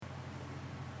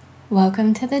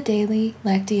Welcome to the daily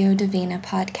Lectio Divina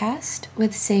podcast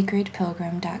with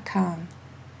sacredpilgrim.com.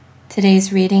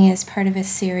 Today's reading is part of a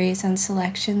series on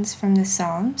selections from the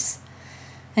Psalms,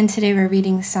 and today we're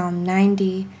reading Psalm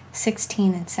 90,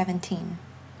 16, and 17.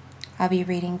 I'll be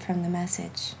reading from the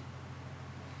Message.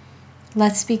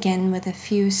 Let's begin with a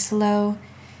few slow,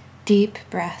 deep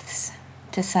breaths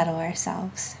to settle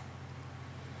ourselves.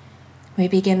 We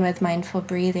begin with mindful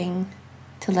breathing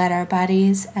to let our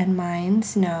bodies and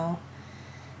minds know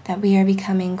that we are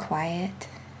becoming quiet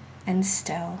and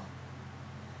still.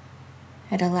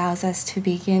 It allows us to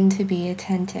begin to be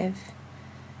attentive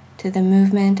to the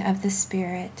movement of the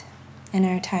Spirit in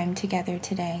our time together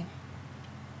today.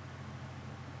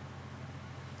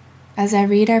 As I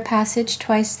read our passage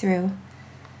twice through,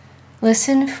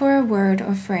 listen for a word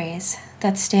or phrase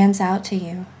that stands out to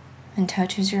you and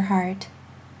touches your heart.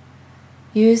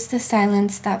 Use the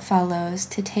silence that follows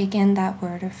to take in that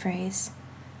word or phrase.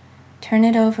 Turn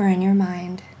it over in your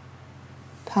mind.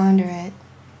 Ponder it.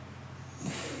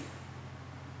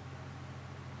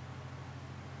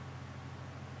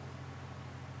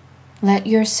 Let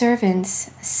your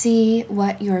servants see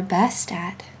what you're best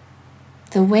at,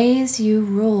 the ways you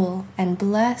rule and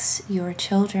bless your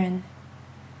children.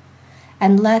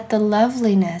 And let the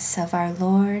loveliness of our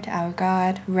Lord, our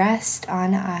God, rest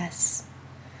on us,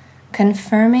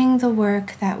 confirming the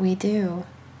work that we do.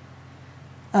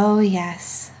 Oh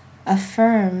yes,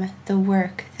 affirm the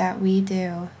work that we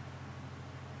do.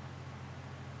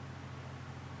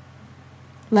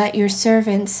 Let your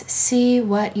servants see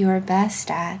what you're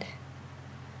best at,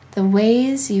 the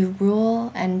ways you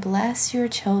rule and bless your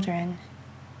children.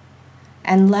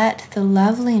 And let the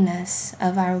loveliness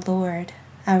of our Lord,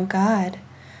 our God,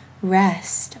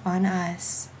 rest on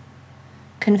us,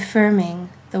 confirming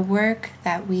the work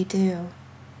that we do.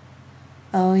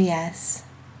 Oh yes,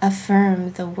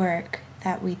 affirm the work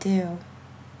that we do.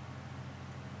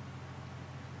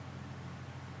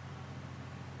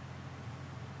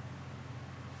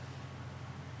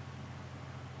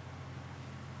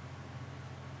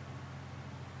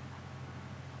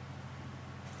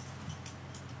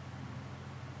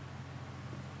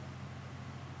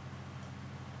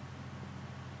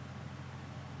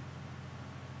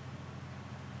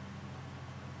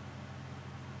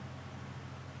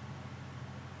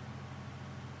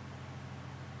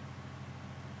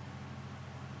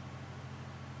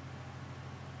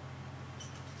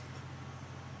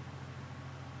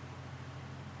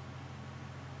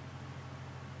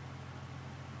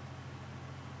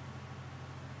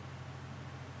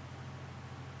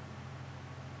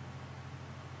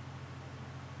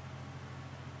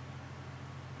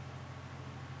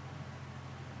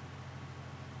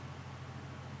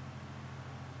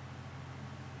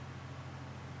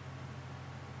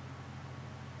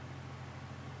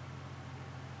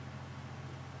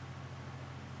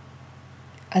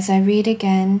 As I read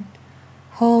again,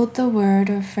 hold the word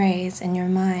or phrase in your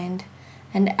mind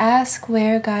and ask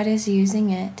where God is using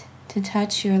it to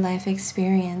touch your life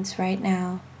experience right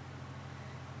now.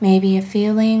 Maybe a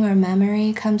feeling or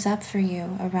memory comes up for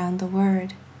you around the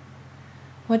word.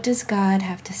 What does God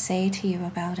have to say to you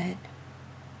about it?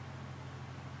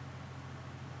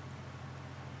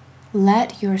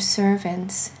 Let your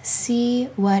servants see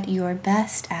what you're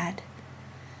best at,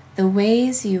 the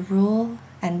ways you rule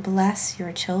and bless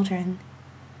your children.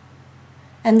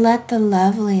 And let the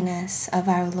loveliness of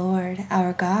our Lord,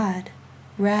 our God,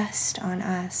 rest on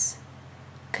us,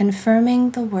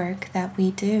 confirming the work that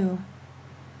we do.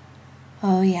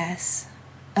 Oh yes,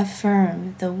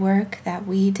 affirm the work that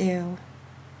we do.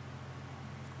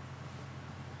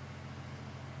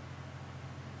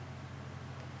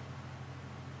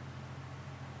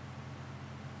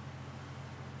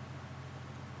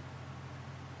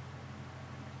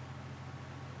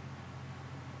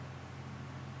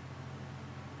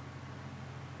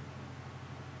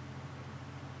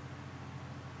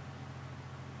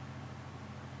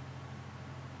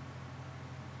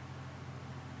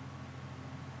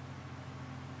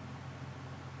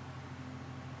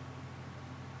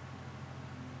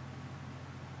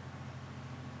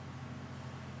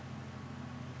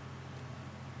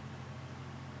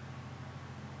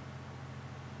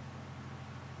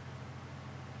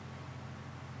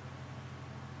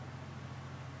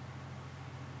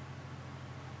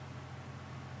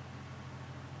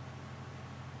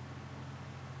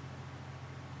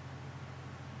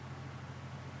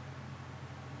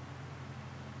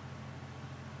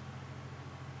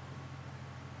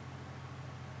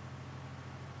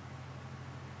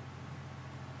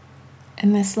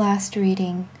 In this last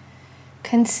reading,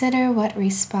 consider what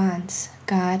response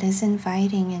God is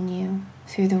inviting in you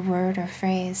through the word or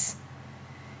phrase.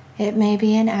 It may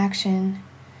be an action,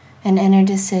 an inner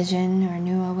decision or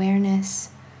new awareness,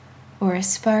 or a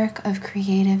spark of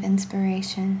creative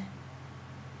inspiration.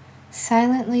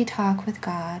 Silently talk with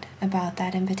God about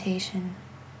that invitation.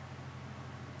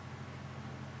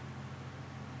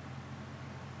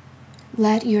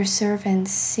 Let your servants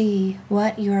see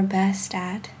what you're best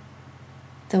at,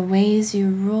 the ways you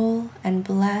rule and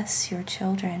bless your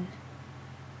children.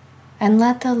 And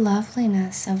let the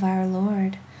loveliness of our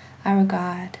Lord, our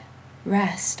God,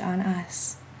 rest on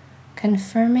us,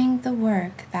 confirming the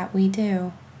work that we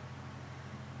do.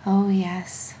 Oh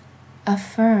yes,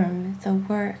 affirm the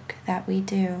work that we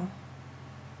do.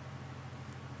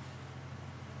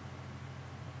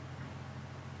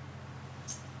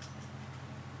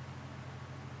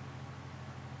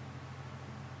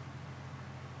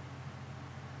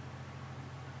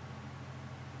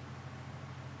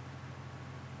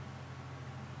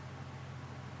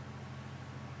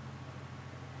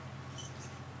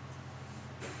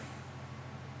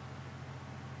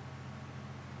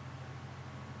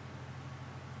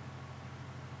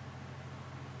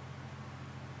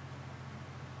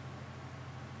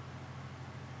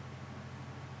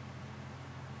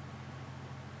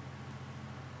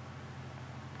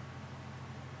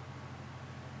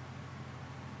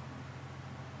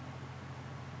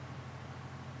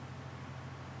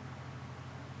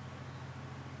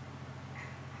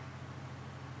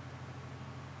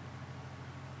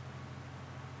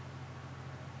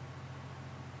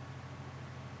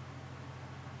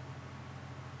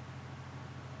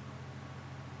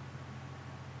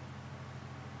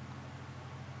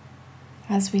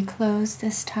 As we close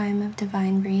this time of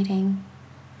divine reading,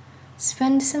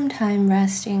 spend some time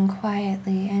resting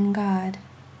quietly in God.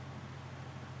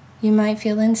 You might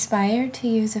feel inspired to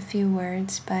use a few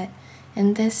words, but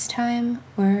in this time,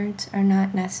 words are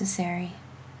not necessary.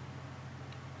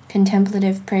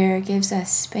 Contemplative prayer gives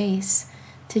us space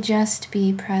to just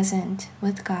be present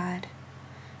with God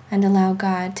and allow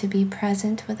God to be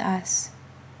present with us.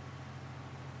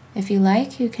 If you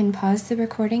like, you can pause the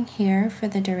recording here for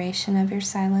the duration of your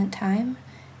silent time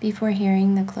before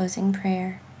hearing the closing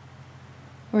prayer,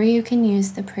 or you can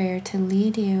use the prayer to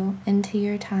lead you into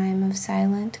your time of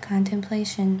silent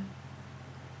contemplation.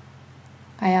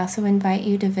 I also invite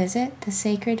you to visit the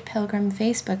Sacred Pilgrim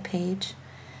Facebook page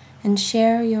and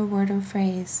share your word or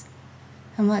phrase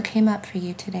and what came up for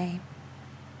you today.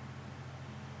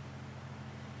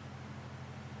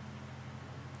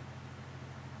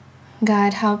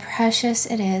 God, how precious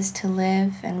it is to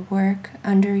live and work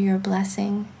under your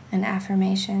blessing and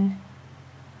affirmation.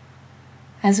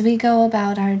 As we go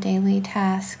about our daily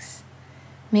tasks,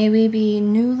 may we be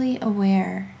newly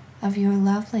aware of your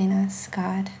loveliness,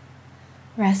 God,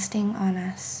 resting on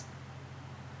us.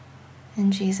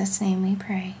 In Jesus' name we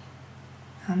pray.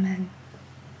 Amen.